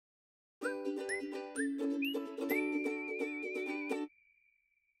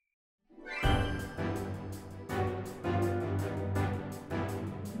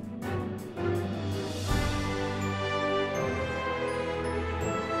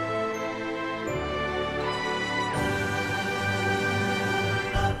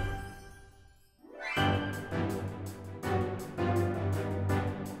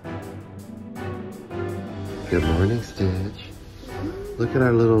Good morning, Stitch. Look at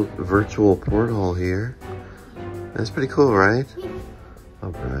our little virtual porthole here. That's pretty cool, right?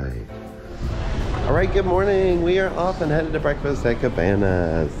 All right. All right, good morning. We are off and headed to breakfast at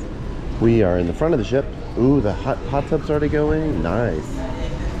Cabanas. We are in the front of the ship. Ooh, the hot tub's already going. Nice.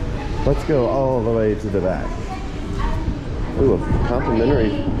 Let's go all the way to the back. Ooh, a complimentary.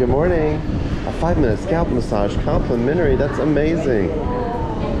 Good morning. A 5-minute scalp massage, complimentary. That's amazing.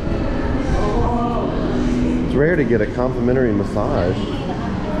 It's rare to get a complimentary massage.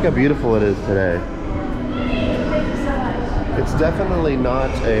 Look how beautiful it is today. It's definitely not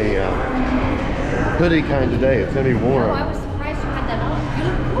a hoodie kind of day. It's gonna be warm. No, I was surprised you had that on. You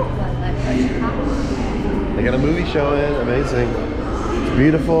look cool like that. They got a movie showing. Amazing. It's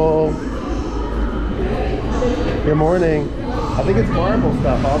beautiful. Good morning. I think it's marble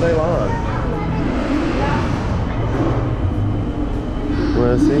stuff all day long.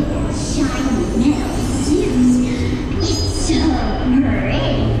 Wanna see?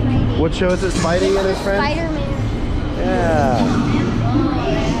 What show is it? Spidey and his friends? Spider-Man. Yeah.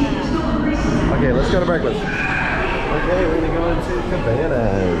 Okay, let's go to breakfast. Okay, we're gonna go into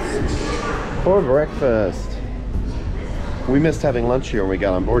Cabanas for breakfast. We missed having lunch here when we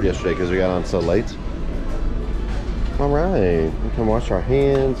got on board yesterday because we got on so late. All right, we can wash our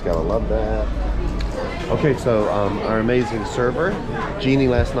hands. Gotta love that. Okay, so our amazing server, Jeannie,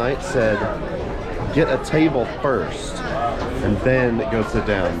 last night said, get a table first and then go sit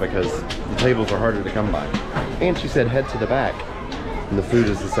down because the tables are harder to come by. And she said head to the back and the food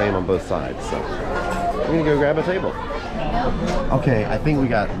is the same on both sides. So we're gonna go grab a table. Okay, I think we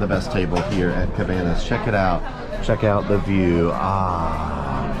got the best table here at Cabanas. Check it out. Check out the view.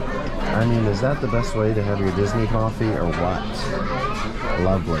 I mean, is that the best way to have your Disney coffee or what?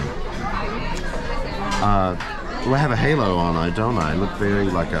 Lovely. I have a halo on, don't I? I look very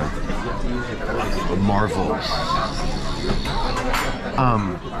like a Marvel.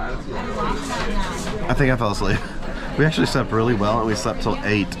 I think I fell asleep. We actually slept really well, and we slept till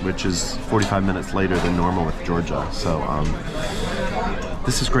 8, which is 45 minutes later than normal with Georgia. So,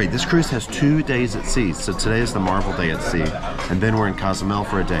 this is great. This cruise has 2 days at sea. So today is the Marvel day at sea, and then we're in Cozumel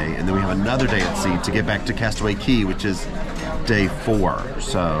for a day, and then we have another day at sea to get back to Castaway Cay, which is day 4.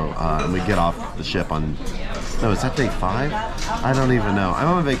 So, and we get off the ship on, no, is that day 5? I don't even know. I'm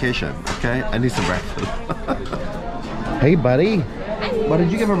on vacation, okay? I need some breakfast. Hey, buddy. What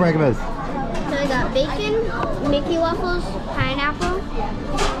did you get for breakfast? So I got bacon, Mickey waffles, pineapple,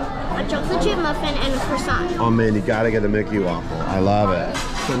 a chocolate chip muffin, and a croissant. Oh man, you gotta get the Mickey waffle. I love it.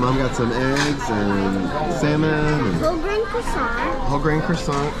 So mom got some eggs and salmon. And Whole grain croissant. whole grain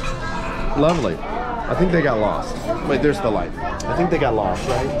croissant. Lovely. I think they got lost. Wait, there's the light. I think they got lost,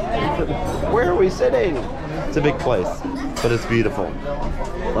 right? Where are we sitting? It's a big place, but it's beautiful.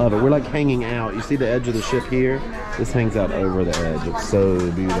 Love it. We're like hanging out. You see the edge of the ship here? This hangs out over the edge. It's so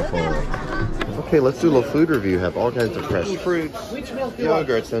beautiful. Okay, let's do a little food review. Have all kinds of fresh fruits,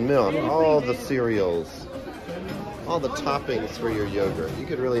 yogurts, and milk. All the cereals. All the toppings for your yogurt. You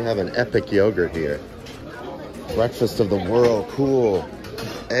could really have an epic yogurt here. Breakfast of the world. Cool.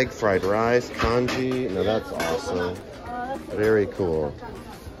 Egg fried rice, congee. Now that's awesome. Very cool.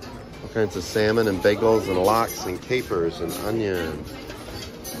 All kinds of salmon and bagels and lox and capers and onion.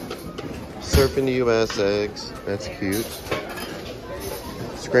 Surfing US eggs. That's cute.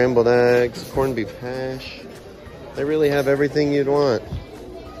 Scrambled eggs, corned beef hash. They really have everything you'd want.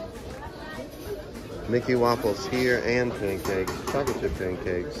 Mickey waffles here and pancakes. Chocolate chip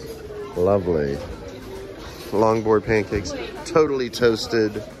pancakes. Lovely. Longboard pancakes. Totally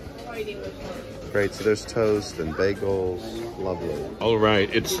toasted. Great, so there's toast and bagels. Lovely. All right,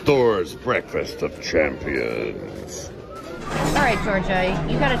 it's Thor's Breakfast of Champions. All right, Georgia,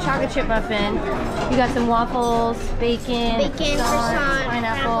 you got a chocolate chip muffin. You got some waffles, bacon, croissant,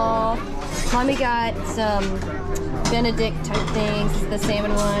 pineapple. Mommy got some Benedict type things. This is the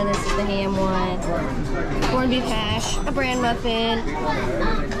salmon one. This is the ham one. Corned beef hash, a bran muffin,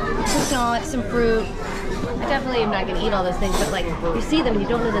 croissant, some fruit. I definitely am not going to eat all those things, but like you see them, you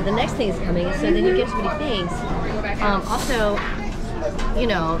don't know that the next thing is coming, and so then you get too many things. Also, you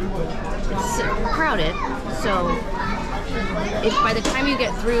know, it's crowded, so if by the time you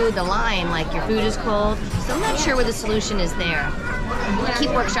get through the line, like your food is cold, so I'm not sure where the solution is there. We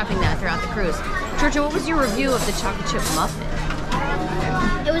keep workshopping that throughout the cruise. Georgia, what was your review of the chocolate chip muffin?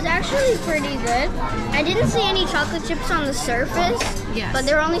 It was actually pretty good. I didn't see any chocolate chips on the surface, Yes. but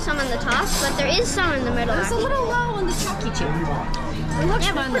there were only some on the top, but there is some in the middle. It's a little low on the chocolate chip. It looks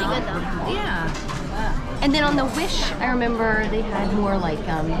Yeah, but fun pretty though. good though. Yeah. And then on the Wish, I remember they had more like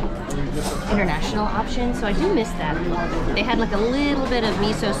international options, so I do miss that. They had like a little bit of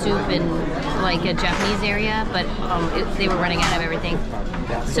miso soup in like a Japanese area, but they were running out of everything.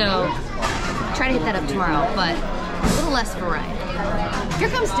 So try to hit that up tomorrow, but a little less variety. Here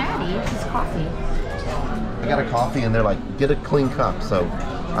comes Daddy. His coffee. I got a coffee and they're like, get a clean cup. So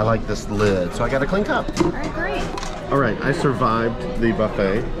I like this lid. So I got a clean cup. All right, great. All right, I survived the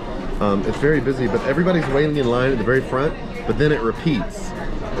buffet. It's very busy, but everybody's waiting in line at the very front, but then it repeats.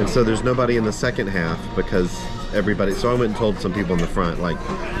 And so there's nobody in the second half because everybody, so I went and told some people in the front, like,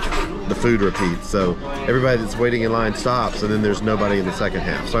 the food repeats. So everybody that's waiting in line stops, and then there's nobody in the second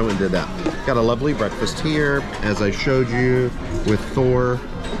half. So I went and did that. Got a lovely breakfast here, as I showed you, with Thor.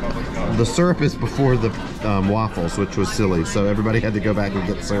 The syrup is before the waffles, which was silly, so everybody had to go back and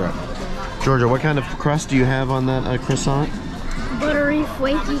get syrup. Georgia, what kind of crust do you have on that croissant? Buttery,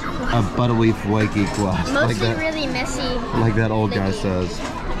 flaky crust. A buttery, flaky crust. Mostly like really messy. Like that old guy says.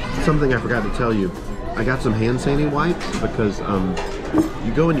 Something I forgot to tell you. I got some hand sanding wipes because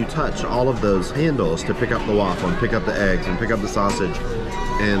you go and you touch all of those handles to pick up the waffle and pick up the eggs and pick up the sausage.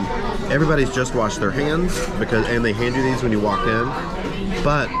 And everybody's just washed their hands and they hand you these when you walk in.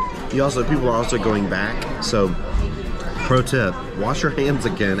 But people are also going back. So pro tip, wash your hands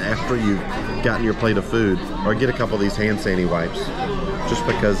again after you've gotten your plate of food, or get a couple of these hand sanding wipes, just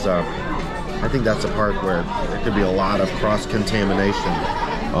because I think that's a part where there could be a lot of cross-contamination.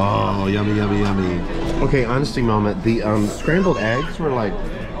 Oh, yummy, yummy, yummy. Okay, honesty moment. The scrambled eggs were like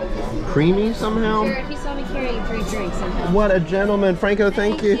creamy somehow. Jared, he saw me carrying 3 drinks somehow. What a gentleman. Franco,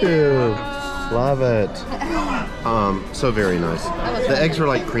 thank you. Love it. So very nice. The eggs were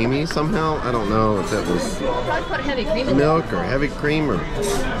like creamy somehow. I don't know if it was Probably put heavy cream in milk or heavy cream or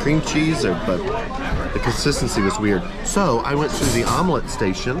cream cheese, but the consistency was weird. So I went to the omelet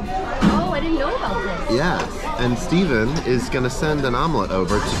station. Oh, I didn't know about this. Yes, and Steven is going to send an omelet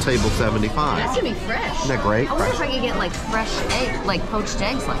over to table 75. That's gonna be fresh. Isn't that great? I wonder if I could get like fresh egg, like poached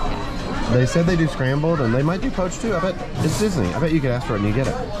eggs like that. They said they do scrambled, and they might do poached too. I bet it's Disney. I bet you could ask for it and you get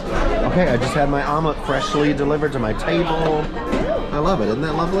it. Okay, I just had my omelet freshly delivered to my table. I love it. Isn't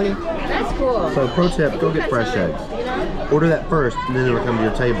that lovely? That's cool. So pro tip, go get fresh eggs. Order that first, and then it'll come to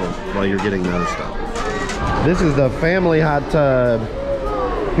your table while you're getting the other stuff. This is the family hot tub.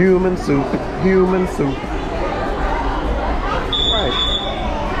 Human soup. Human soup. Right.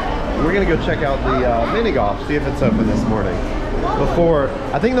 We're gonna go check out the mini golf, see if it's open this morning.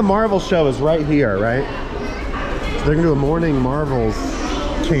 I think the Marvel show is right here, right? So they're gonna do a morning Marvel's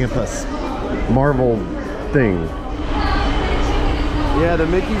campus. Marvel thing. Yeah, the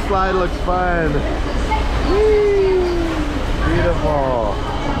Mickey slide looks fun. Whee! Beautiful.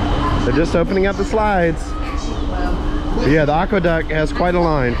 They're just opening up the slides. But yeah, the Aqueduct has quite a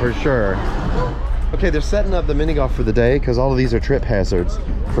line for sure. Okay, they're setting up the mini golf for the day because all of these are trip hazards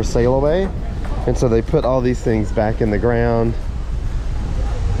for sail away. And so they put all these things back in the ground.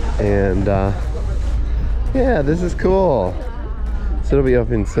 And yeah, this is cool. So it'll be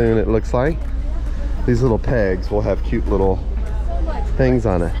open soon, it looks like. These little pegs will have cute little things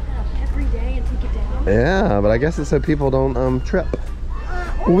on it. Every day and take it down. Yeah, but I guess it's so people don't trip.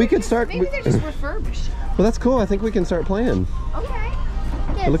 Well, we could start. Maybe they're just refurbished. Well, that's cool. I think we can start playing. Okay.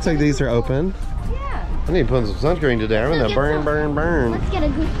 It looks like these are open. Yeah. I need to put some sunscreen today. I'm gonna burn, burn, burn. Let's get a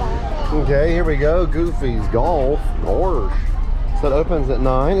goofball. Okay, here we go. Goofy's Golf. Gosh. So it opens at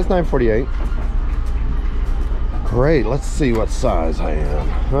 9. It's 9:48. Great. Let's see what size I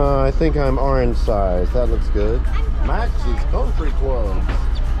am. I think I'm orange size. That looks good. Max's Country Club.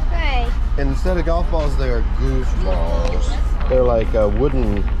 Hey. And instead of golf balls, they are goof balls. They're like a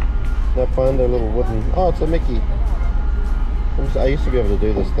wooden. Isn't that fun? They're little wooden. Oh, it's a Mickey. I used to be able to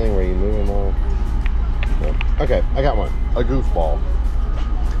do this thing where you move them all. Okay, I got one. A goofball.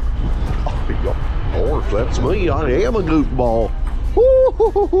 Oh, that's me. I am a goofball.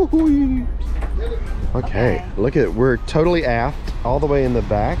 Okay, look at it. We're totally aft, all the way in the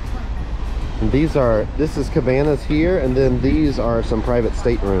back. And this is cabanas here, and then these are some private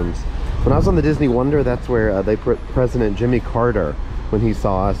staterooms. When I was on the Disney Wonder, that's where they put President Jimmy Carter when he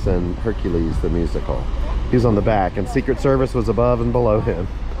saw us in Hercules, the musical. He was on the back, and Secret Service was above and below him.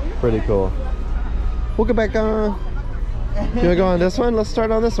 Pretty cool. We'll go back on. You want to go on this one? Let's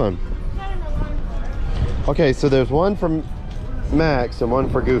start on this one. Okay, so there's one for Max and one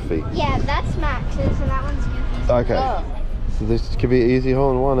for Goofy. Yeah, that's Max's and that one's Goofy's. Okay. Oh. So this could be an easy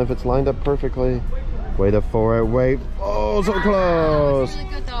hole in one if it's lined up perfectly. Wait up for it. Wait. Oh, so close. Really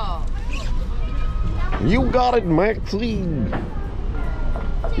good though. You got it, Maxine.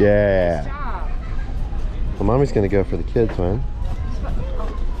 Yeah. Well, Mommy's gonna go for the kids one.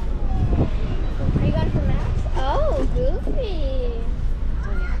 Are you going for Max? Oh, Goofy.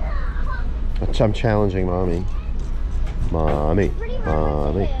 I'm challenging mommy. Mommy. Pretty much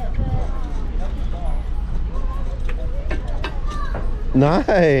Mommy. it,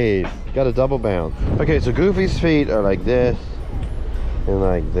 Nice. Got a double bounce. Okay, so Goofy's feet are like this and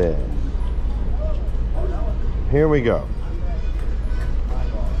like this. Here we go.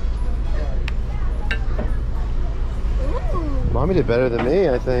 Ooh. Mommy did better than me,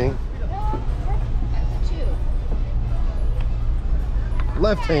 I think.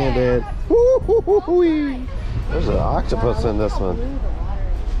 Left-handed. Woo-hoo-hoo-hoo-wee. There's an octopus in this one.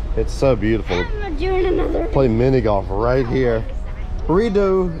 It's so beautiful. I'm not doing another. Play mini golf right here.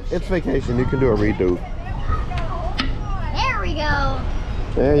 Redo. It's vacation. You can do a redo. There we go.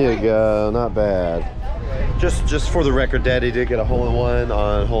 There you go. Not bad. Just for the record, Daddy did get a hole-in-one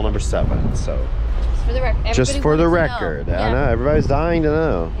on hole number 7. So Just for the record. just for the record. I know everybody's dying to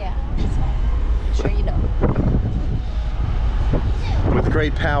know. Yeah. Sure you know. With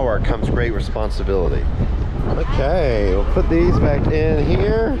great power comes great responsibility. Okay, we'll put these back in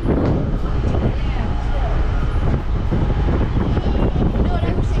here. You know what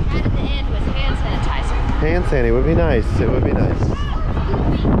I wish they had at the end was hand sanitizer. Hand sanitizer would be nice. It would be nice.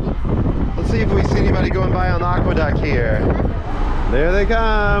 Let's see if we see anybody going by on the aqueduct here. There they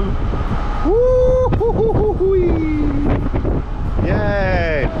come. Woo-hoo-hoo-hoo-wee.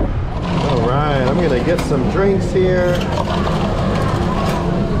 Yay. All right, I'm gonna get some drinks here.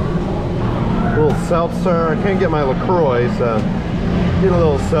 A little seltzer. I can't get my LaCroix, so get a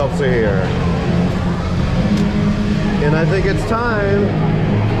little seltzer here. And I think it's time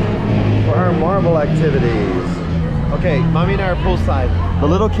for our marble activities. Okay, Mommy and I are poolside. The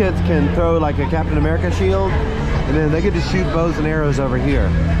little kids can throw like a Captain America shield, and then they get to shoot bows and arrows over here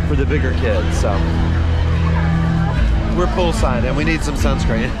for the bigger kids. So we're poolside, and we need some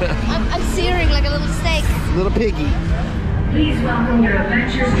sunscreen. I'm searing like a little steak. Little piggy. Please welcome your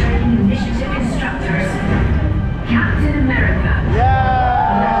Adventures Training Initiative instructors, Captain America.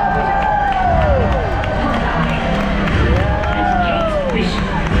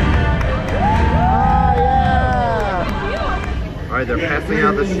 All right, they're passing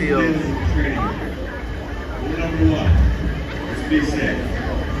out the shields. Number 1, let's be safe.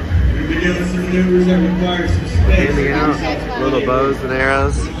 We've been doing some maneuvers that require some space. Handing out little bows and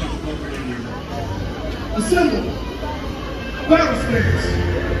arrows. Assemble. Battle stance.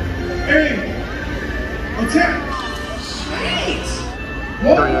 Aim. Attack. Great.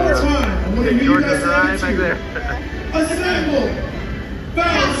 One more time. I want to hear you guys back there. Assemble.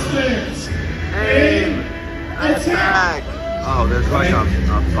 Battle stance. Aim. Attack. Oh, there's like a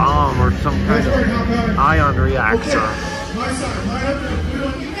bomb or some kind of ion reactor. Okay. My side. Line up and put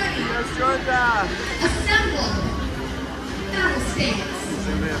on you. Yes, Georgia. Assemble. Battle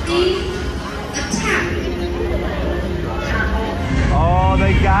stance. Aim. Attack. Oh,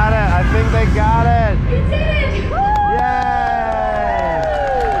 they got it. I think they got it.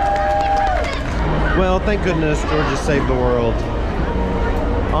 Yay! Well, thank goodness Georgia saved the world.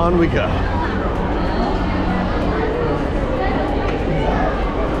 On we go.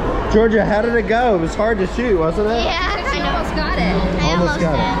 Georgia, how did it go? It was hard to shoot, wasn't it? Yeah, I Almost got it. Almost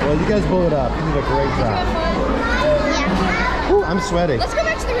got it. Well, you guys pulled it up. You did a great job. Yeah. Ooh, I'm sweaty. Let's go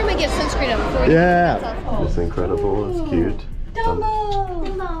back to the room and get sunscreen on before we Yeah. It's incredible. It's cute.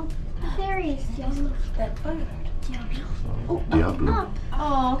 Dumbo. There he is. That bird. Diablo.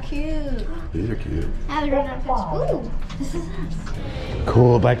 Oh, cute. These are cute. I don't know. Ooh, this is us.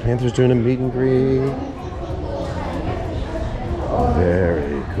 Cool. Black Panther's doing a meet and greet.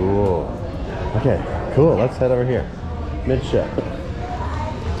 Very cool. Okay, cool. Let's head over here. Midship.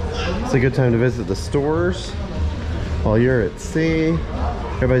 It's a good time to visit the stores while you're at sea.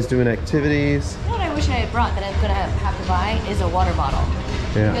 Everybody's doing activities. You know what I wish I had brought that I'm gonna have to buy is a water bottle.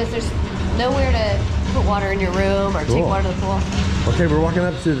 Yeah. Because there's nowhere to put water in your room or take Cool. water to the pool. Okay, we're walking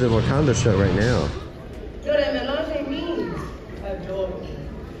up to the Wakanda show right now. What a melange means adorable.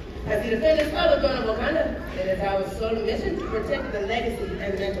 As the defenders of the throne of Wakanda, it is our sole mission to protect the legacy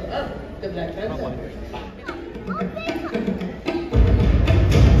and mental of the Black Panther.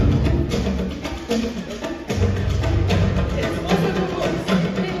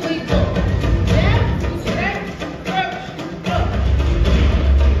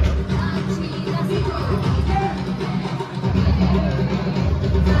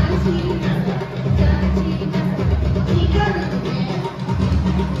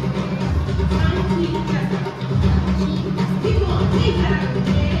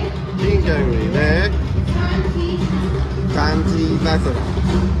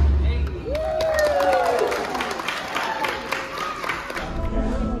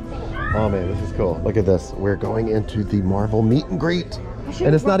 Oh man, this is cool. Look at this. We're going into the Marvel meet and greet.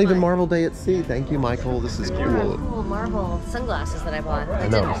 And it's not even Marvel Day at Sea. Thank you, Michael. This is cool. Cool Marvel sunglasses that I bought. I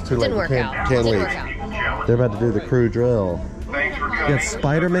know, it's too late. Didn't work out. Can't Didn't wait. work out. They're about to do the crew drill. You got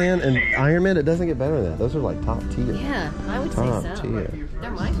Spider-Man and Iron Man. It doesn't get better than that. Those are like top tier. Yeah, I would Top say so. tier.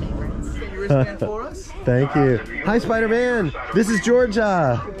 They're my favorites. Thank you. Hi, Spider-Man. This is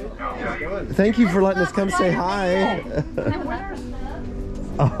Georgia. Thank you for letting us come say hi.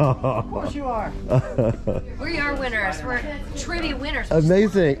 Of course you are. We are winners. We're trivia winners.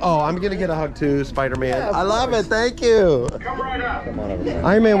 Amazing. Oh, I'm going to get a hug too, Spider-Man. I love it. Thank you. Come right up. Come on over there.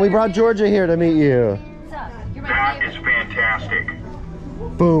 Iron Man, we brought Georgia here to meet you. You're my That favorite. is fantastic.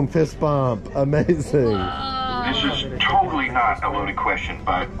 Boom, fist bump. Amazing. This is totally not a loaded question,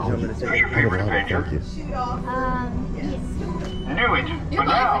 but who's your favorite Avenger? Thank you. Yes. Knew it, but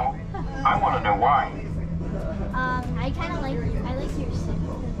now I want to know why. I kind of like your suit.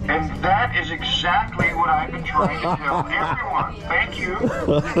 And that is exactly what I've been trying to tell everyone. Thank you.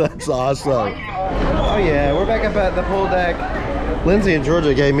 That's awesome. Oh yeah, we're back up at the pool deck. Lindsay and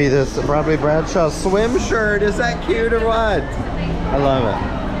Georgia gave me this Broadway Bradshaw swim shirt. Is that cute or what? I love it.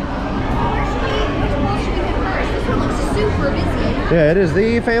 This one looks super busy. Yeah, it is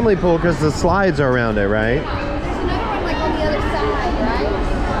the family pool because the slides are around it, right? There's another one like on the other side,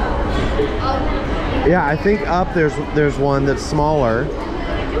 right? Yeah, I think up there's one that's smaller.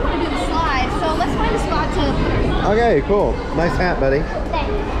 I do want to do the slide, so let's find a spot to. Okay, cool. Nice hat, buddy.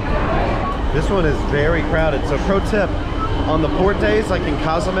 This one is very crowded. So pro tip, on the port days like in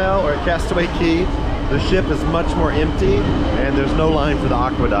Cozumel or at Castaway Cay, the ship is much more empty and there's no line for the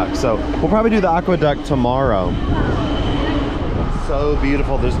aqueduct. So we'll probably do the aqueduct tomorrow. So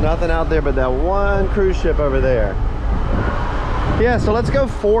beautiful. There's nothing out there but that one cruise ship over there. Yeah, so let's go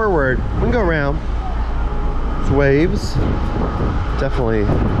forward. We can go around. It's waves. Definitely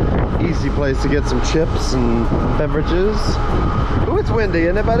easy place to get some chips and beverages. Ooh, it's windy,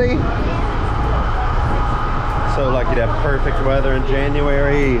 isn't it, buddy? So lucky to have perfect weather in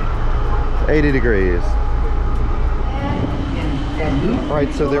January. 80 degrees. All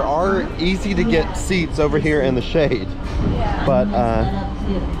right, so there are easy to get seats over here in the shade, but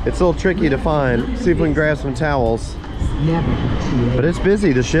it's a little tricky to find. See if we can grab some towels. But it's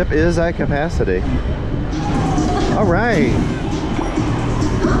busy. The ship is at capacity. All right.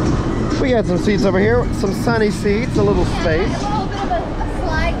 We got some seats over here. Some sunny seats, a little space. A little bit of a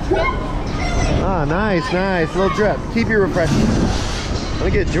slide trip. Ah, nice, nice. A little drip. Keep your refreshments. Let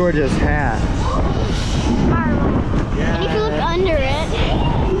me get Georgia's hat. And if you look under it,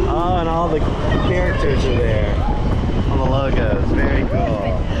 Oh, and all the characters are there. All the logos. Very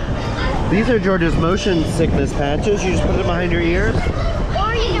cool. These are Georgia's motion sickness patches. You just put them behind your ears.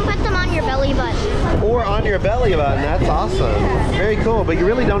 or you can put them on your belly button. Or on your belly button. That's awesome. Very cool. But you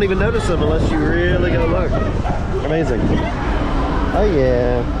really don't even notice them unless you really go look. Amazing. Oh,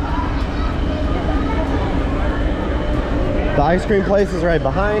 yeah. The ice cream place is right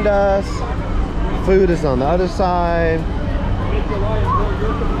behind us. Food is on the other side.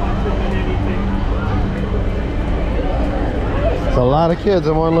 It's a lot of kids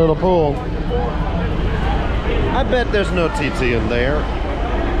in one little pool. I bet there's no TT in there.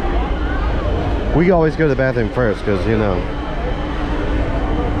 We always go to the bathroom first because, you know,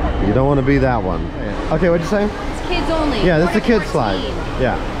 you don't want to be that one. Okay, what'd you say? It's kids only. Yeah, this is a 4 to kid's slide. 14.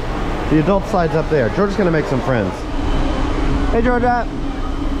 Yeah. The adult slide's up there. Georgia's gonna make some friends. Hey, Georgia.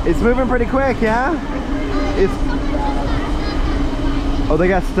 It's moving pretty quick, yeah? It's... Oh, they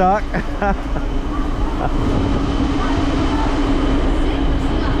got stuck?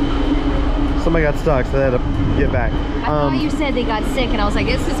 Somebody got stuck, so they had to get back. I thought you said they got sick, and I was like,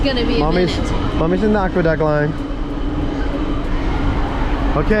 this is gonna be a minute. Mommy's in the aqueduct line.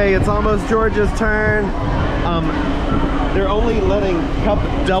 Okay, it's almost Georgia's turn. They're only letting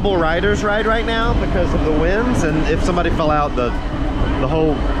double riders ride right now because of the winds, and if somebody fell out, the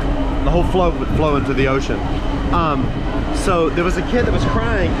whole float would flow into the ocean. So there was a kid that was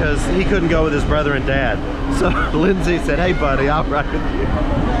crying because he couldn't go with his brother and dad. So Lindsay said, "Hey buddy, I'll ride with you."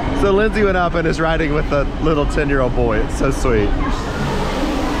 So Lindsay went up and is riding with a little 10-year-old boy. It's so sweet.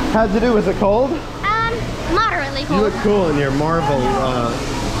 How'd you do? Was it cold? Moderately You cold. look cool in your Marvel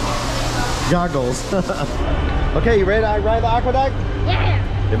goggles. Okay, you ready to ride the aqueduct?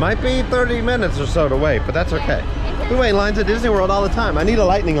 Yeah. It might be 30 minutes or so to wait, but that's okay. We wait in lines at Disney World all the time. I need a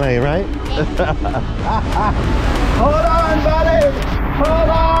lightning lane, right? Hold on, buddy! Hold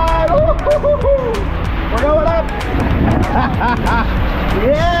on! We're going up!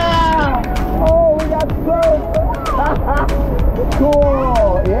 Yeah! Oh, we got so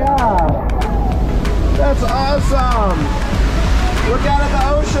cool! Yeah! That's awesome! Look out at the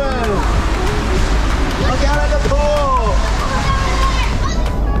ocean! Look out at the pool!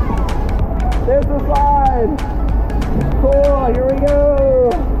 There's the slide! Cool, here we go!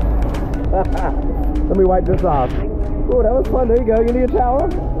 Let me wipe this off. Ooh, that was fun. There you go. You need a towel?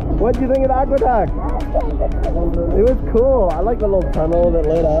 What did you think of the aqueduct? It was cool. I like the little tunnel that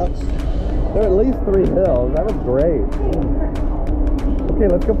lit up. There are at least 3 hills. That was great. Okay,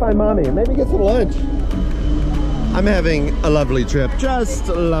 let's go find Mommy and maybe get some lunch. I'm having a lovely trip. Just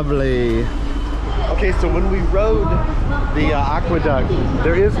lovely. Okay, so when we rode the aqueduct,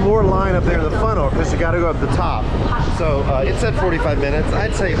 there is more line up there in the funnel because you got to go up the top. So it said 45 minutes.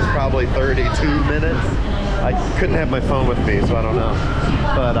 I'd say it was probably 32 minutes. I couldn't have my phone with me, so I don't know.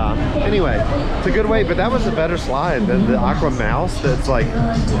 But anyway, it's a good wait, but that was a better slide than the Aqua Mouse. That's like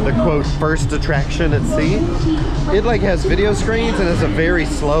the quote first attraction at sea. It like has video screens and it's a very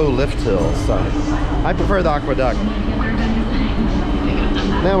slow lift hill, so I prefer the Aqueduct.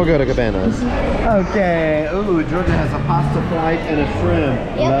 Now we'll go to Cabanas. Okay, ooh, Georgia has a pasta flight and a shrimp.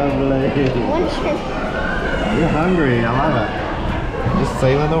 Yep. Lovely. 1 shrimp. You're hungry, I love it. Just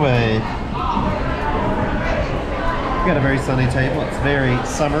sailing away. We got a very sunny table. It's very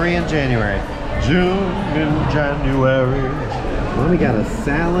summery in January. June in January. Well, we got a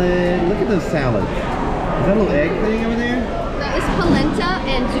salad. Look at those salads. Is that a little egg thing over there? That is polenta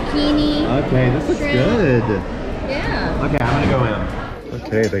and zucchini. Okay, this looks shrimp. good. Yeah. Okay, I'm gonna go in.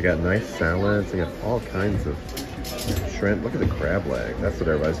 Okay, they got nice salads. They got all kinds of shrimp. Look at the crab leg. That's what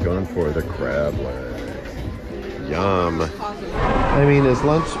everybody's going for, the crab leg. Yum. I mean, as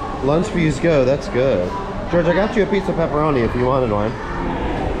lunch views go, that's good. George, I got you a piece of pepperoni if you wanted one.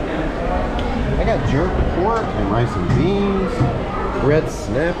 I got jerk pork and rice and beans, red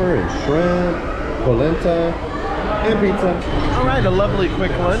snapper and shrimp, polenta, and pizza. All right, a lovely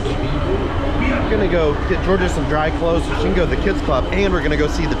quick lunch. I'm gonna go get Georgia some dry clothes so she can go to the kids club, and we're gonna go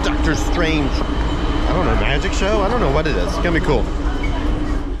see the Doctor Strange, I don't know, magic show? I don't know what it is. It's gonna be cool.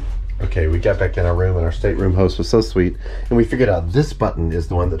 Okay, we got back in our room and our stateroom host was so sweet, and we figured out this button is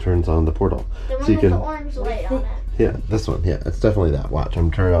the one that turns on the portal. The one so you with can, the orange light on it. yeah, this one, yeah, it's definitely that. Watch,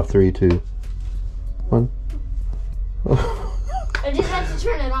 I'm turning it off. 3, 2, 1. I just had to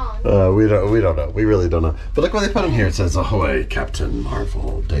turn it on. We don't know. We really don't know. But look what they put in here. It says, "Ahoy, Captain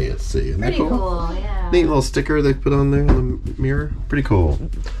Marvel, day at sea." Isn't that Pretty cool, yeah. Neat little sticker they put on there in the mirror. Pretty cool.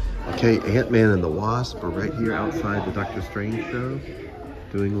 Okay, Ant-Man and the Wasp are right here outside the Doctor Strange show,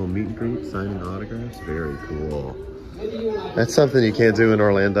 doing a little meet and greet, signing autographs. Very cool. That's something you can't do in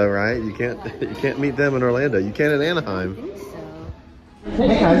Orlando, right? You can't meet them in Orlando. You can in Anaheim. Hey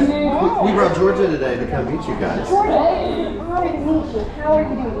guys, we brought Georgia today to come meet you guys. Hey, honored to meet you. How are you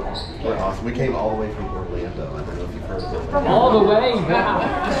doing today? We're awesome. We came all the way from Orlando. I don't know if you've heard of it. All the way?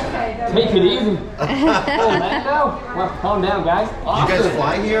 Wow. Take it easy. Orlando? Well, calm down, guys. Awesome. You guys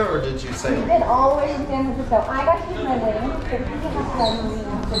fly here or did you sail? We did all the way to San Francisco. I got to use my wings,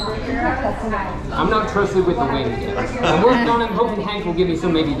 but if you have I'm not trusted with the wings yet. I'm working on it, hoping Hank will give me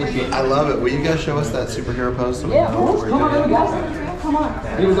some maybe this year. I love it. Will you guys show us that superhero pose? Yeah, of course. Come on, guys. Come on.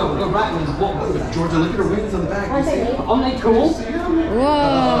 Here we go. We'll go right in the wall. Georgia, look at her wings on the back. You see it? Aren't they cool?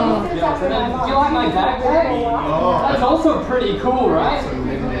 Whoa. Do you like my bag? That's also pretty cool, right?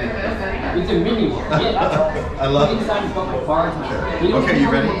 It's a mini one. Yeah, that's I love it. inside it's got my cards. Okay, you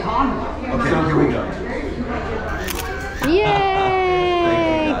ready? Okay, here we go.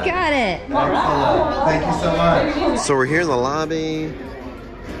 Yay! Got it. Excellent. Thank you so much. So we're here in the lobby.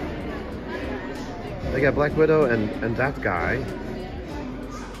 They got Black Widow and that guy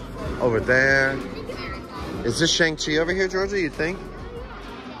over there. Is this Shang-Chi over here, Georgia, you think?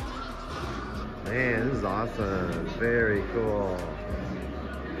 Man, this is awesome. Very cool.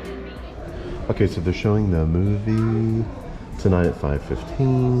 Okay, so they're showing the movie tonight at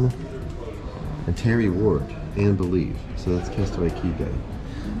 5:15. And Terry Ward and Believe. So that's Castaway Key Day.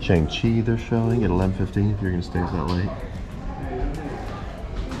 Shang-Chi they're showing at 11:15 if you're going to stay that late.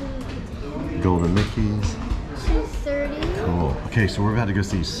 Golden Mickeys. 2:30. Cool. Okay, so we're about to go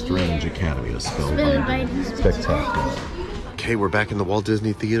see Strange Academy of Spellbinding. Spectacular. Okay, we're back in the Walt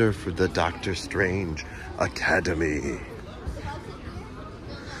Disney Theater for the Doctor Strange Academy.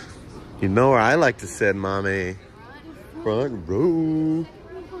 You know where I like to sit, Mommy? Front row.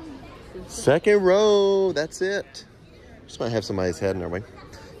 Second row. That's it. Just might have somebody's head in our way.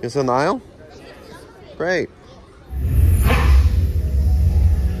 You sit in the aisle? Great.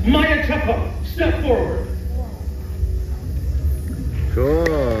 Maya Chapa, step forward.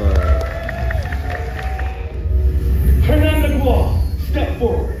 Good. Fernanda Guo, step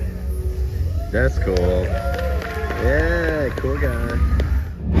forward. That's cool. Yeah, cool guy.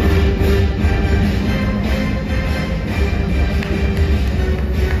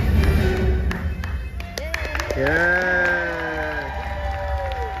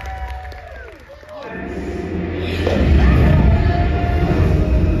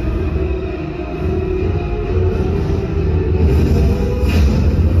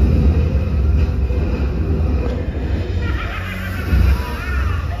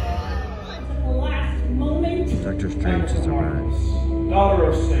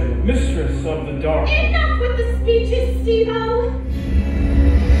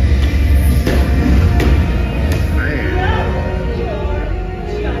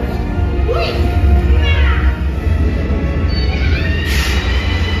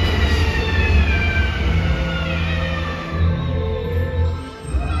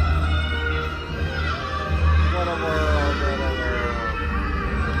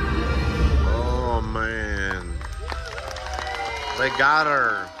 Got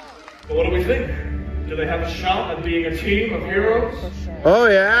her. But what do we think? Do they have a shot at being a team of heroes? Oh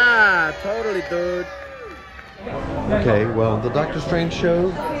yeah, totally, dude. Okay, well, the Doctor Strange show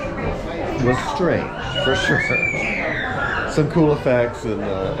was strange, for sure. Some cool effects and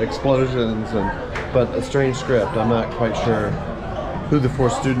explosions, but a strange script. I'm not quite sure who the 4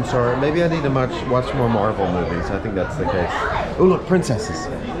 students are. Maybe I need to watch more Marvel movies. I think that's the case. Oh look, princesses.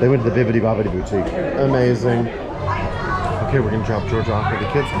 They went to the Bibbidi Bobbidi Boutique. Amazing. Okay, we're gonna drop George off at the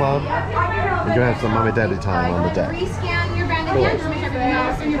kids club. We're gonna have some mommy daddy time on the deck. Rescan your branded hand, just make sure everything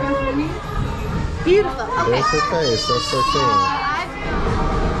else in your phone for me. Beautiful. Okay. There's her face. That's so cool.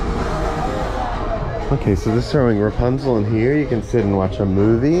 Okay, so this is showing Rapunzel in here. You can sit and watch a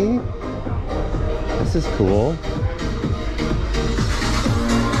movie. This is cool.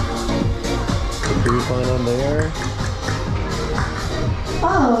 The cruise line on there.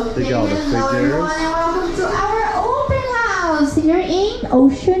 Oh, They got all the hello figures. everyone and welcome to our open house here in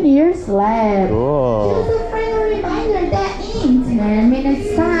Oceaneers Lab. Cool. Just a friendly reminder that in 10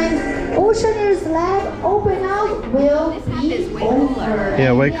 minutes time, Oceaneers Lab open house will be over.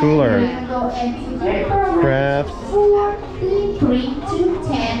 Yeah, way cooler. Crafts. 4, 3 to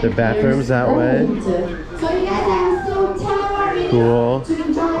 10. The bathroom's that way. So you guys have still 10 more minutes Cool. to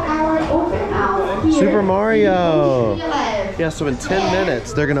enjoy our open house here. Super Mario. Oceaneers Lab. Yeah, so in 10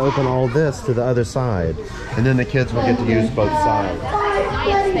 minutes, they're gonna open all this to the other side. And then the kids will get to use both sides.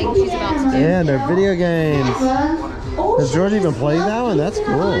 Yeah, and their video games. Has George even played that one? That's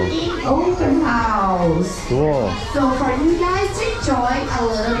cool. Open house. Cool. So for you guys to enjoy a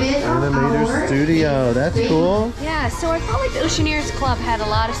little bit of Animator our Studio, that's cool. Yeah, so I felt like the Oceaneers Club had a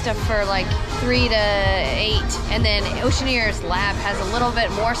lot of stuff for like 3 to 8, and then Oceaneers Lab has a little bit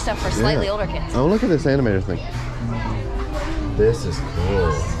more stuff for slightly older kids. Oh, look at this animator thing. This is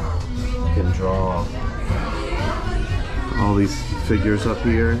cool. You can draw all these figures up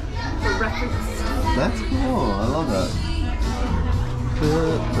here. For reference. That's cool. I love that.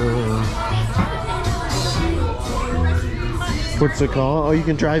 What's it called? Oh, you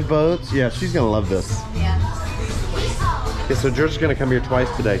can drive boats? Yeah, she's gonna love this. Yeah. Yeah, so George is gonna come here twice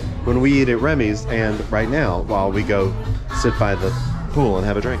today. When we eat at Remy's and right now while we go sit by the pool and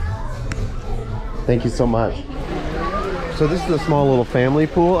have a drink. Thank you so much. So this is a small little family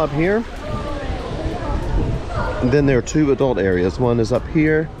pool up here. And then there are 2 adult areas. One is up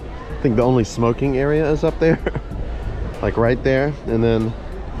here. I think the only smoking area is up there. Like right there. And then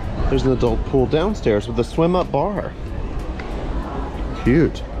there's an adult pool downstairs with a swim up bar.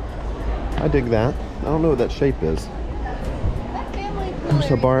 Cute. I dig that. I don't know what that shape is. There's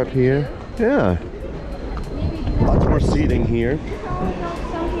a bar up here. Yeah. Lots more seating here.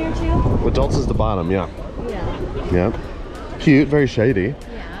 Adults is the bottom, yeah. Yep. Cute, very shady.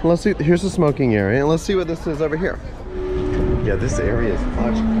 Let's see, here's the smoking area, and let's see what this is over here. Yeah, this area is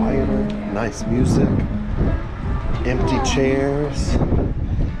much quieter. Nice music. Empty chairs.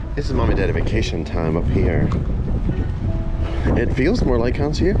 This is mommy and daddy vacation time up here. It feels more like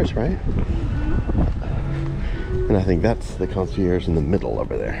concierge, right? And I think that's the concierge in the middle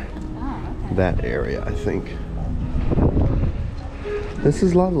over there. That area, I think. This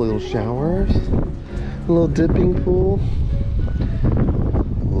is lovely. Little showers. A little dipping pool.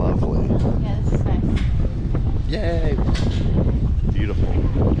 Lovely. Yeah, this is nice. Yay! Beautiful.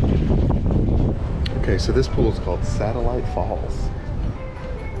 Okay, so this pool is called Satellite Falls.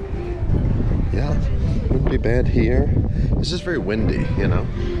 Yeah, wouldn't be bad here. It's just very windy, you know.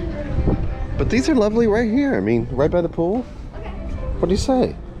 But these are lovely right here. I mean, right by the pool. Okay. What do you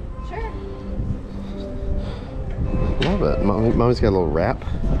say? Sure. Love it. Mommy's got a little wrap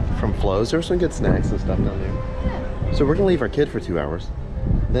from Flo's. There's some good snacks and stuff down there. Yeah. So we're gonna leave our kid for 2 hours.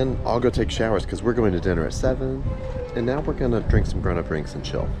 Then I'll go take showers because we're going to dinner at 7. And now we're gonna drink some grown-up drinks and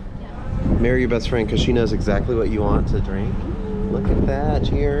chill. Marry your best friend because she knows exactly what you want to drink. Look at that.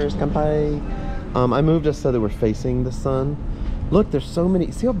 Cheers. Kanpai. I moved us so that we're facing the sun. Look, there's so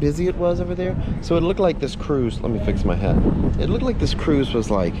many. See how busy it was over there? So it looked like this cruise. Let me fix my head. It looked like this cruise was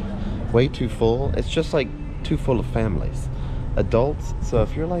like way too full. It's just like too full of families. Adults. So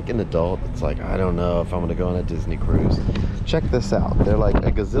if you're like an adult, it's like, I don't know if I'm gonna go on a Disney cruise. Check this out. They're like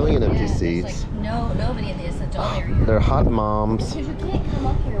a gazillion empty seats. Like nobody in this adult area. They're hot moms. Because you can't come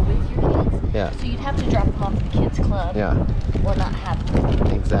up here with your kids. Yeah. So you'd have to drop them off at the kids club. Yeah. Or not have them.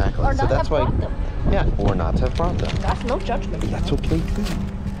 Exactly. Or so not that's have why. brought them. Yeah. Or not have brought them. That's no judgment. That's okay too.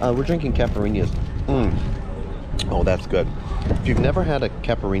 We're drinking caipirinhas. Oh, that's good. If you've never had a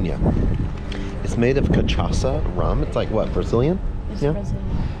caipirinha, it's made of cachaça rum. It's like what, Brazilian? It's Yeah. Brazilian.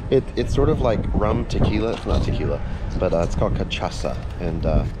 It's sort of like rum tequila. It's not tequila, but it's called cachaça, and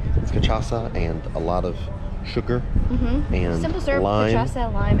it's cachaça and a lot of sugar and Simple syrup, lime.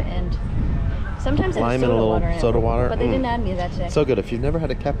 cachaça, lime, and sometimes Lime soda and a little water in it. soda water. But they didn't add me that today. So good. If you've never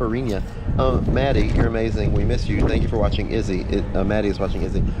had a caipirinha, Maddie, you're amazing. We miss you. Thank you for watching Izzy. Maddie is watching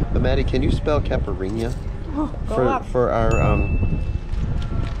Izzy. But Maddie, can you spell caipirinha for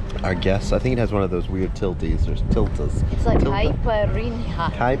our guests? I think it has one of those weird tildes or tiltas. It's like Tilde.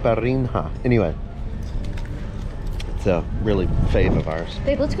 caipirinha. Caipirinha. Anyway, it's a really fave of ours.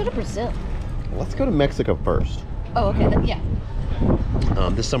 Babe, let's go to Brazil. Let's go to Mexico first. Oh, okay. Yeah.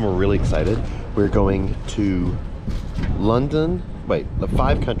 This summer we're really excited. We're going to London. Wait, the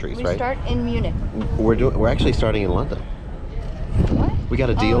 5 countries, We right? start in Munich. We're actually starting in London. What? We got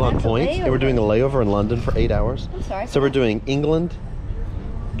a deal on that's a points, and we're doing a layover in London for 8 hours. I'm sorry. So we're doing England,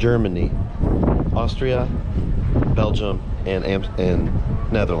 Germany, Austria, Belgium, and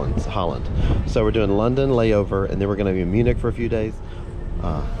Netherlands, Holland. So we're doing London layover, and then we're going to be in Munich for a few days.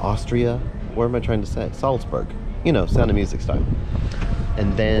 Austria, where am I trying to say? Salzburg. You know, Sound of Music style.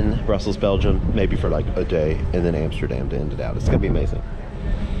 And then Brussels, Belgium, maybe for like a day, and then Amsterdam to end it out. It's gonna be amazing.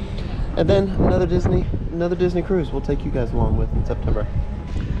 And then another Disney cruise we'll take you guys along with in September.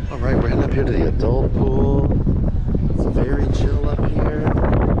 All right, we're heading up here to the adult pool. It's very chill up here.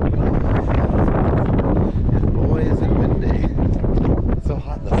 And boy, is it windy. It's so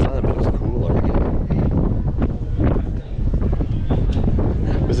hot in the sun, but it's cooler here.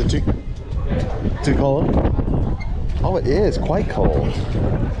 Was it too cold? Oh, it is quite cold.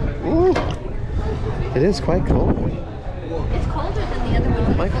 Ooh. It is quite cold. It's colder than the other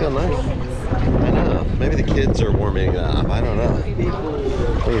one. Might feel nice. I know. Maybe the kids are warming up. I don't know.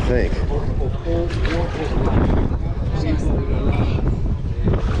 What do you think?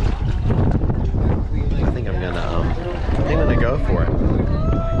 I think I'm gonna go for it.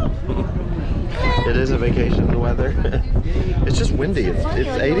 It is a vacation weather. It's just windy. It's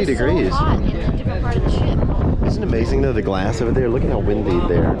 80 degrees. So hot in a different part of the ship. Isn't it amazing though, the glass over there? Look at how windy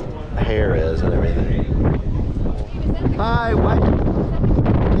their hair is and everything. Hi, what?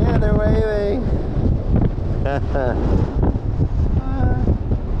 Yeah, they're waving.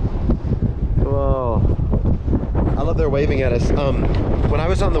 Whoa. I love they're waving at us. When I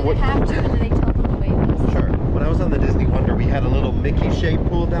was on the... They have to, and then they tell them to wave. Sure. When I was on the Disney Wonder, we had a little Mickey-shaped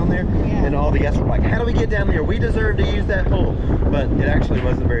pool down there, and all the guests were like, how do we get down there? We deserve to use that pool. But it actually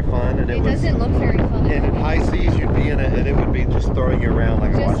wasn't very fun, and it doesn't look very fun. And in high seas, you'd be in it, and it would be just throwing you around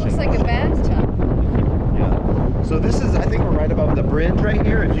like It just looks like a bathtub. Yeah. So this is, I think we're right above the bridge right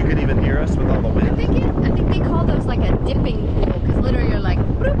here, if you could even hear us with all the wind. I think they call those like a dipping pool, because literally you're like,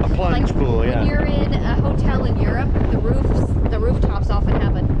 a plunge like pool, yeah. When you're in a hotel in Europe, the rooftops often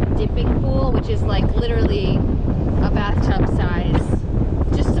have a dipping pool, which is like literally a bathtub size.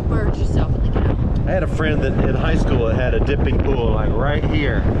 Just submerge yourself and then get out. I had a friend that in high school that had a dipping pool like right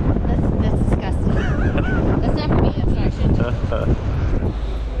here. That's disgusting. That's not for me, that's fashion.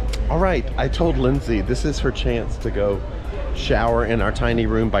 All right, I told Lindsay this is her chance to go shower in our tiny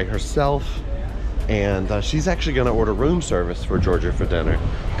room by herself. And she's actually gonna order room service for Georgia for dinner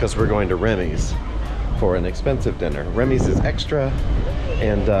because we're going to Remy's for an expensive dinner. Remy's is extra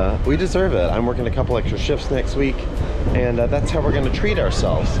and we deserve it. I'm working a couple extra shifts next week and that's how we're gonna treat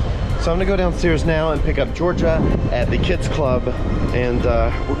ourselves. So I'm gonna go downstairs now and pick up Georgia at the kids club and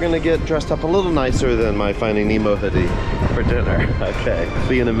we're gonna get dressed up a little nicer than my Finding Nemo hoodie for dinner. Okay,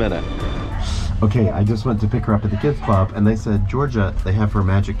 see you in a minute. Okay, I just went to pick her up at the kids club and they said, Georgia, they have her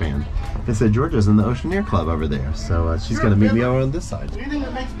magic band. They said Georgia's in the Oceaneer Club over there. So she's gonna meet me over on this side.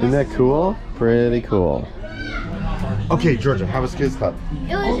 Isn't that cool? Pretty cool. Okay, Georgia, how was kids club?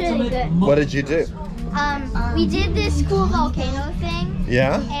 It was really good. What did you do? We did this cool volcano thing.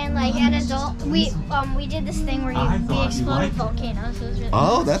 Yeah? And like an adult, we did this thing where we exploded volcanoes. So it was really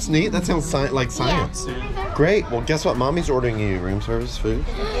Oh, that's neat. That sounds like science. Yeah. Great. Well, guess what? Mommy's ordering you room service food.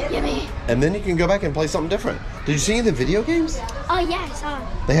 Yummy. And then you can go back and play something different. Did you see the video games? Oh yeah, I saw.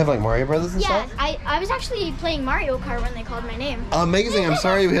 They have like Mario Brothers and Yeah, stuff? I was actually playing Mario Kart when they called my name. Amazing. I'm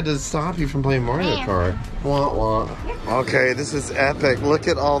sorry we had to stop you from playing Mario Kart. Wah, wah. Okay, this is epic. Look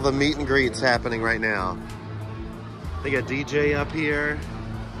at all the meet and greets happening right now. They got DJ up here.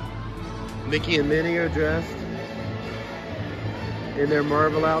 Mickey and Minnie are dressed in their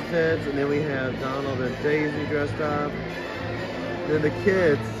Marvel outfits. And then we have Donald and Daisy dressed up. Then the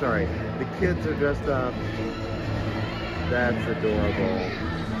kids are dressed up. That's adorable.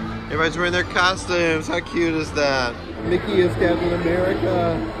 Everybody's wearing their costumes. How cute is that? Mickey is Captain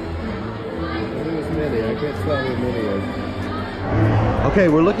America. Who is Minnie? I can't tell who Minnie is. Okay,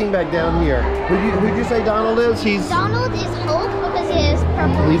 we're looking back down here. Who'd you say Donald is? Donald is Hulk because he is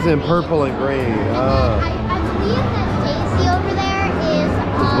purple. He's in purple and green. I believe that Daisy over there is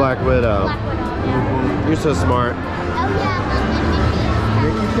Black Widow. Black Widow. You're so smart. Oh yeah,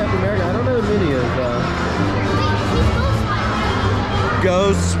 Mickey's Captain America. I don't know who Minnie is though. she's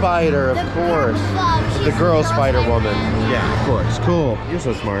Ghost Spider, of course. The girl Spider Woman. Yeah, of course. Cool. You're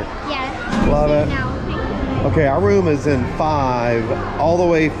so smart. Yeah. Love it. Okay, our room is in 5 all the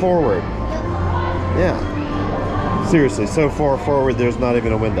way forward. Yeah. Seriously, so far forward there's not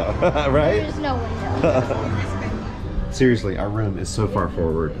even a window, right? There's no window. Seriously, our room is so far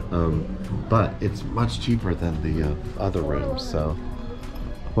forward, but it's much cheaper than the other rooms, so.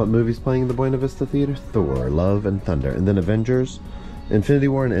 What movie's playing in the Buena Vista Theater? Thor, Love and Thunder, and then Avengers, Infinity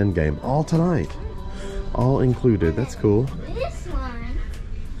War, and Endgame, all tonight. All included, that's cool. This one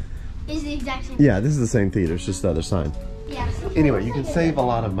is the exact same. Yeah, this is the same theater, it's just the other side. Yeah. Anyway, you can save a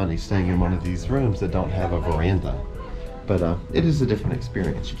lot of money staying in one of these rooms that don't have a veranda. But it is a different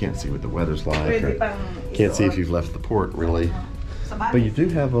experience. You can't see what the weather's like, or can't see if you've left the port, really. But you do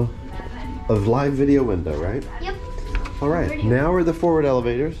have a live video window, right? Yep. All right, now we're the forward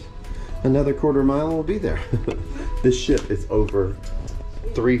elevators. Another quarter mile and we'll be there. This ship is over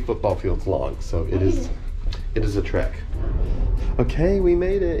 3 football fields long, so it is a trek. Okay, we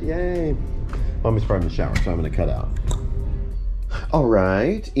made it, yay. Mommy's probably in the shower, so I'm gonna cut out. All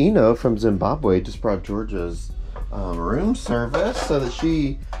right, Eno from Zimbabwe just brought Georgia's room service so that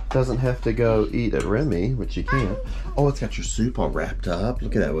she doesn't have to go eat at Remy, which she can't. Oh, it's got your soup all wrapped up.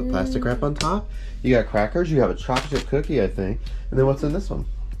 Look at that with plastic wrap on top. You got crackers, you have a chocolate chip cookie, I think. And then what's in this one?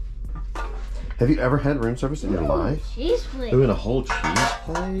 Have you ever had room service in your life? Cheese plate. Doing a whole cheese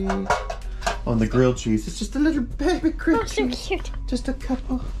plate on the grilled cheese. It's just a little baby grilled cheese. So cute. Just a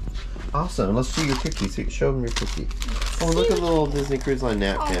couple. Awesome. Let's see your cookie. So show them your cookie. Oh, look at the little Disney Cruise Line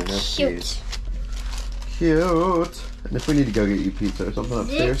napkin. That's cute. Cute. And if we need to go get you pizza or something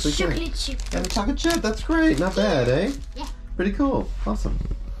upstairs, we can. And a chocolate chip. That's great. Not bad, eh? Yeah. Pretty cool. Awesome.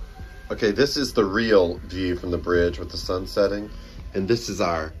 Okay, this is the real view from the bridge with the sun setting. And this is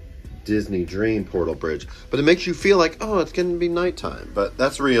our Disney Dream Portal Bridge. But it makes you feel like, oh, it's going to be nighttime. But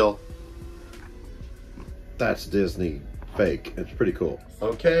that's real. That's Disney fake. It's pretty cool.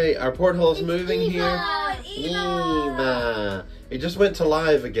 Okay, our porthole is moving here. Eva. It just went to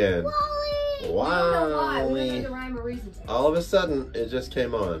live again. Wally. All of a sudden, it just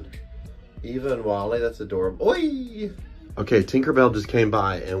came on. Eva and Wally, that's adorable. Oi! Okay, Tinkerbell just came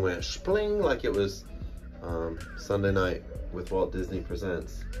by and went spling like it was Sunday night with Walt Disney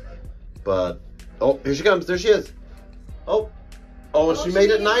Presents. But, oh, here she comes. There she is. Oh, she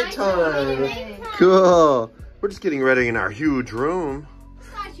made it nighttime. Cool. We're just getting ready in our huge room.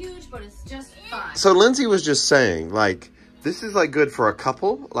 It's not huge, but it's just fine. So Lindsay was just saying, like, this is like good for a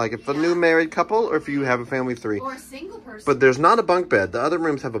couple, like if a new married couple, or if you have a family of 3. Or a single person. But there's not a bunk bed. The other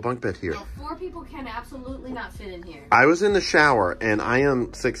rooms have a bunk bed here. No, 4 people can absolutely not fit in here. I was in the shower and I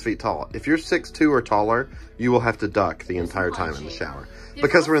am 6 feet tall. If you're 6'2" or taller, you will have to duck the entire time in the shower.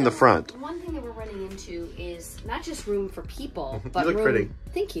 Because we're in the front. One thing that we're running into is not just room for people, but you look pretty.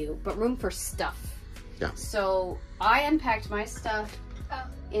 Thank you, but room for stuff. Yeah. So I unpacked my stuff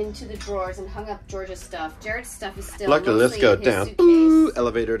into the drawers and hung up Georgia's stuff. Jared's stuff is still Luckily, let's go in his down. suitcase. Ooh,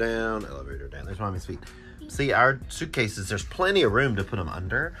 elevator down, elevator down. There's Mommy's feet. See, our suitcases, there's plenty of room to put them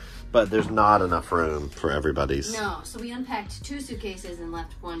under, but there's not enough room for everybody's. No, so we unpacked 2 suitcases and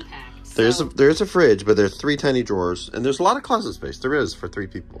left 1 packed. So, there's a fridge, but there's 3 tiny drawers, and there's a lot of closet space. There is for 3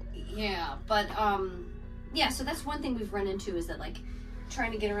 people. Yeah, but yeah, so that's one thing we've run into is that like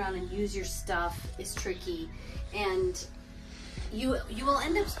trying to get around and use your stuff is tricky, and you will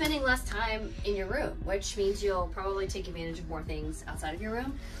end up spending less time in your room, which means you'll probably take advantage of more things outside of your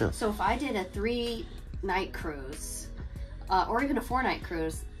room. Yeah. So if I did a 3-night cruise, or even a 4-night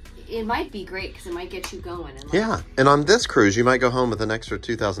cruise, it might be great because it might get you going. And like, yeah, and on this cruise, you might go home with an extra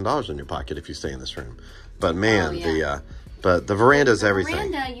 $2,000 in your pocket if you stay in this room. But man, but the veranda is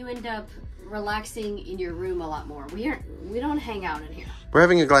everything. Veranda, you end up relaxing in your room a lot more. We don't hang out in here. We're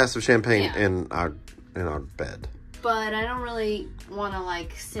having a glass of champagne in our bed. But I don't really want to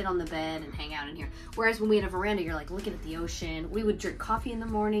like sit on the bed and hang out in here. Whereas when we had a veranda, you're like looking at the ocean. We would drink coffee in the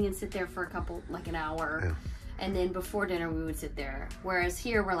morning and sit there for an hour. Yeah. And then before dinner, we would sit there. Whereas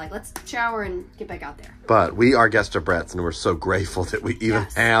here, we're like, let's shower and get back out there. But we are guest of Brett's, and we're so grateful that we even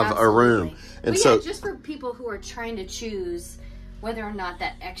have a room. And so, just for people who are trying to choose whether or not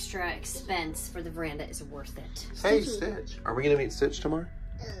that extra expense for the veranda is worth it. Hey, Stitch. Are we going to meet Stitch tomorrow?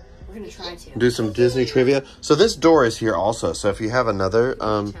 We're going to try to. Do some Disney trivia. So this door is here also. So if you have another,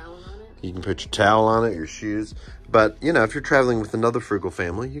 You can put your towel on it, your shoes. But, you know, if you're traveling with another frugal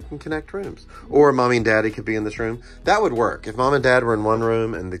family, you can connect rooms. Or mommy and daddy could be in this room. That would work. If mom and dad were in one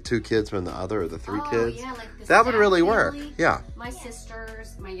room and the 2 kids were in the other, or the 3 kids, yeah, like the that would really family. work. Yeah. My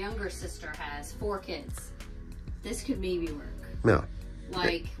younger sister has 4 kids. This could maybe work. Yeah.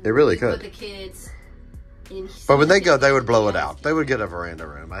 Like, it really we could. Put the kids in. But when they go, they would blow it out. They would get a veranda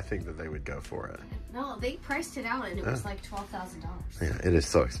room. I think that they would go for it. No, they priced it out and it was like $12,000. Yeah, it is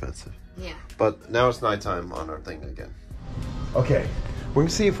so expensive. Yeah. But now it's nighttime on our thing again. Okay, we're gonna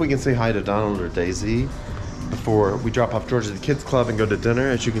see if we can say hi to Donald or Daisy before we drop off George at the kids club and go to dinner.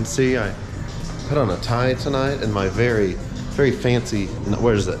 As you can see, I put on a tie tonight and my very, very fancy,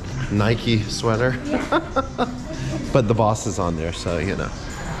 what is it, Nike sweater. But the boss is on there, so you know.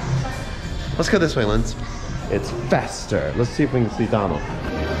 Let's go this way, Linz. It's faster. Let's see if we can see Donald.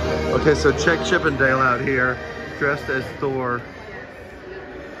 Okay, so check Chip and Dale out here, dressed as Thor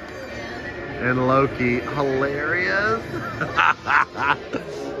and Loki. Hilarious.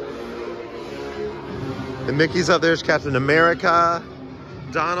 And Mickey's up there as Captain America.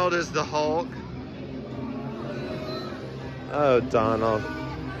 Donald is the Hulk. Oh, Donald.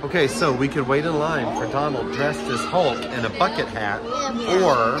 Okay, so we could wait in line for Donald dressed as Hulk in a bucket hat,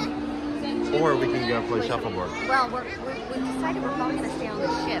 or we can go play shuffleboard. Well, we decided we're probably going to stay on the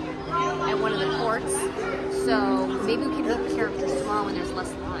ship at one of the ports, so maybe we can meet the characters tomorrow when there's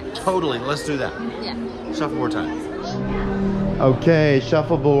less line. Totally, let's do that. Yeah. Shuffleboard time. Okay,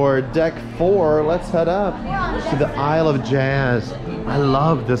 shuffleboard, deck 4. Let's head up to the Isle of Jazz. I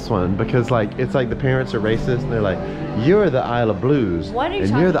love this one because like it's like the parents are racist and they're like, you're the Isle of Blues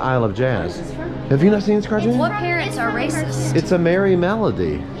and you're the Isle of Jazz. Have you not seen this cartoon? What parents are racist? It's a merry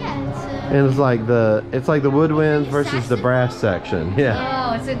melody. And it's like the woodwinds versus the brass section.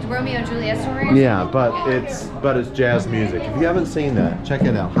 Yeah. Oh, it's a Romeo and Juliet story? Yeah, but it's jazz music. If you haven't seen that, check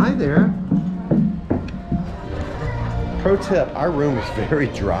it out. Hi there. Pro tip, our room was very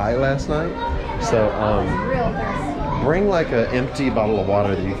dry last night. So bring like an empty bottle of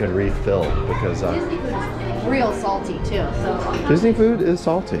water that you can refill because real salty too. So Disney food is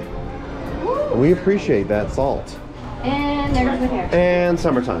salty. We appreciate that salt. And there's the hair. And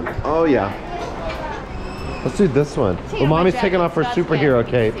summertime. Oh yeah. Let's do this one. Well, mommy's taking off her superhero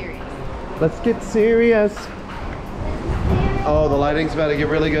cape. Let's get serious. Oh, the lighting's about to get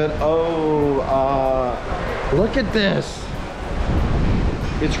really good. Oh, look at this.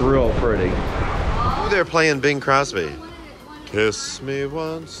 It's real pretty. They're playing Bing Crosby. Kiss me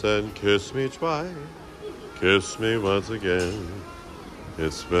once and kiss me twice. Kiss me once again.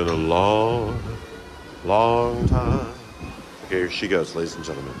 It's been a long, long time. Okay, here she goes, ladies and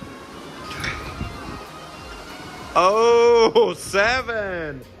gentlemen. Oh,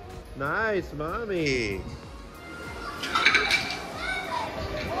 7. Nice, mommy.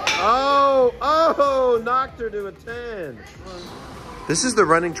 Oh, knocked her to a 10. This is the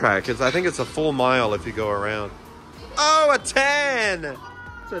running track. I think it's a full mile if you go around. Oh, a 10.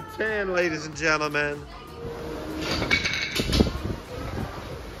 It's a 10, ladies and gentlemen.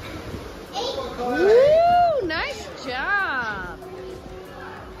 Woo, nice job.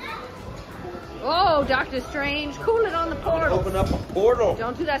 Oh, Doctor Strange, cool it on the portal. Open up a portal.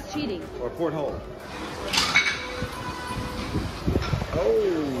 Don't do that's cheating. Or a porthole.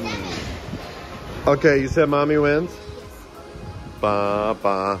 Oh. Okay, you said mommy wins? Ba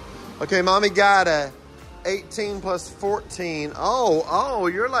ba. Okay, mommy got a 18 plus 14. Oh,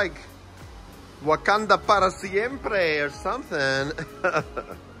 you're like Wakanda para siempre or something.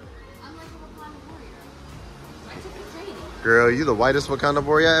 Girl, you the whitest Wakanda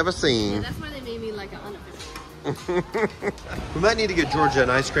warrior I ever seen. Yeah, that's why they made me like an unofficial. We might need to get Georgia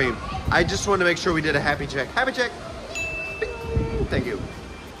an ice cream. I just want to make sure we did a happy check. Happy check. Bing. Thank you.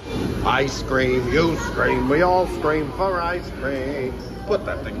 Ice cream, you scream, we all scream for ice cream. Put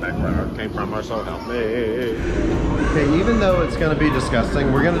that thing back where it came from, or so help me. Okay, even though it's going to be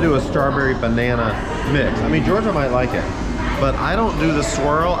disgusting, we're going to do a strawberry banana mix. I mean, Georgia might like it, but I don't do the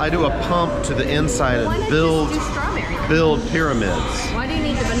swirl. I do a pump to the inside and build pyramids. Why do you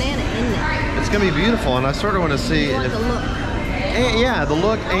need the banana in there? It's going to be beautiful, and I sort of want to see You want if, the look. yeah, the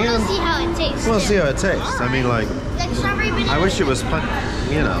look, I want and to see how it tastes. I want to see how it tastes. I mean, like, strawberry banana. I wish it was,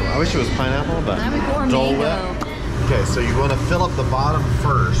 I wish it was pineapple, but I'm a Dole mango. Whip. Okay, so you want to fill up the bottom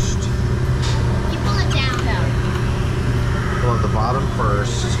first. You pull it down. Fill up the bottom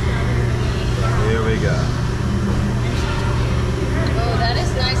first. Here we go. Oh, that is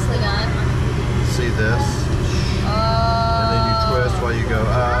nicely done. See this? And then you twist while you go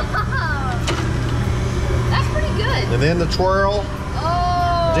up. That's pretty good. And then the twirl.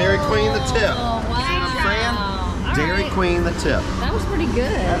 Oh. Dairy Queen the tip. Oh, wow. See what I'm saying? I Dairy right. Queen the tip. That was pretty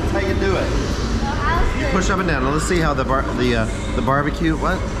good. That's how you do it. You push up and down. Now let's see how the barbecue,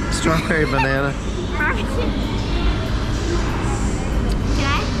 what? Strawberry banana.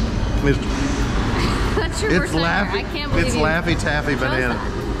 That's your It's worst nightmare. I can't believe It's you. Laffy Taffy banana.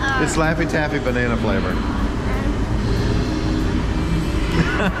 It's Laffy Taffy banana flavor.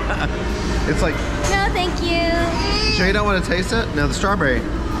 It's like, No, thank you. sure you don't want to taste it? No, the strawberry.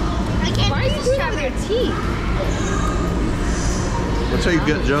 Why are you doing that with your teeth? Let's show you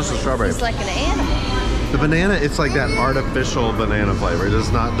good just the strawberry. It's like an animal. The banana, it's like that artificial banana flavor. It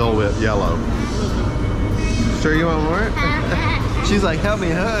is not Dole Whip yellow. Sure you want more? She's like, help me,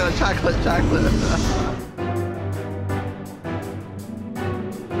 chocolate.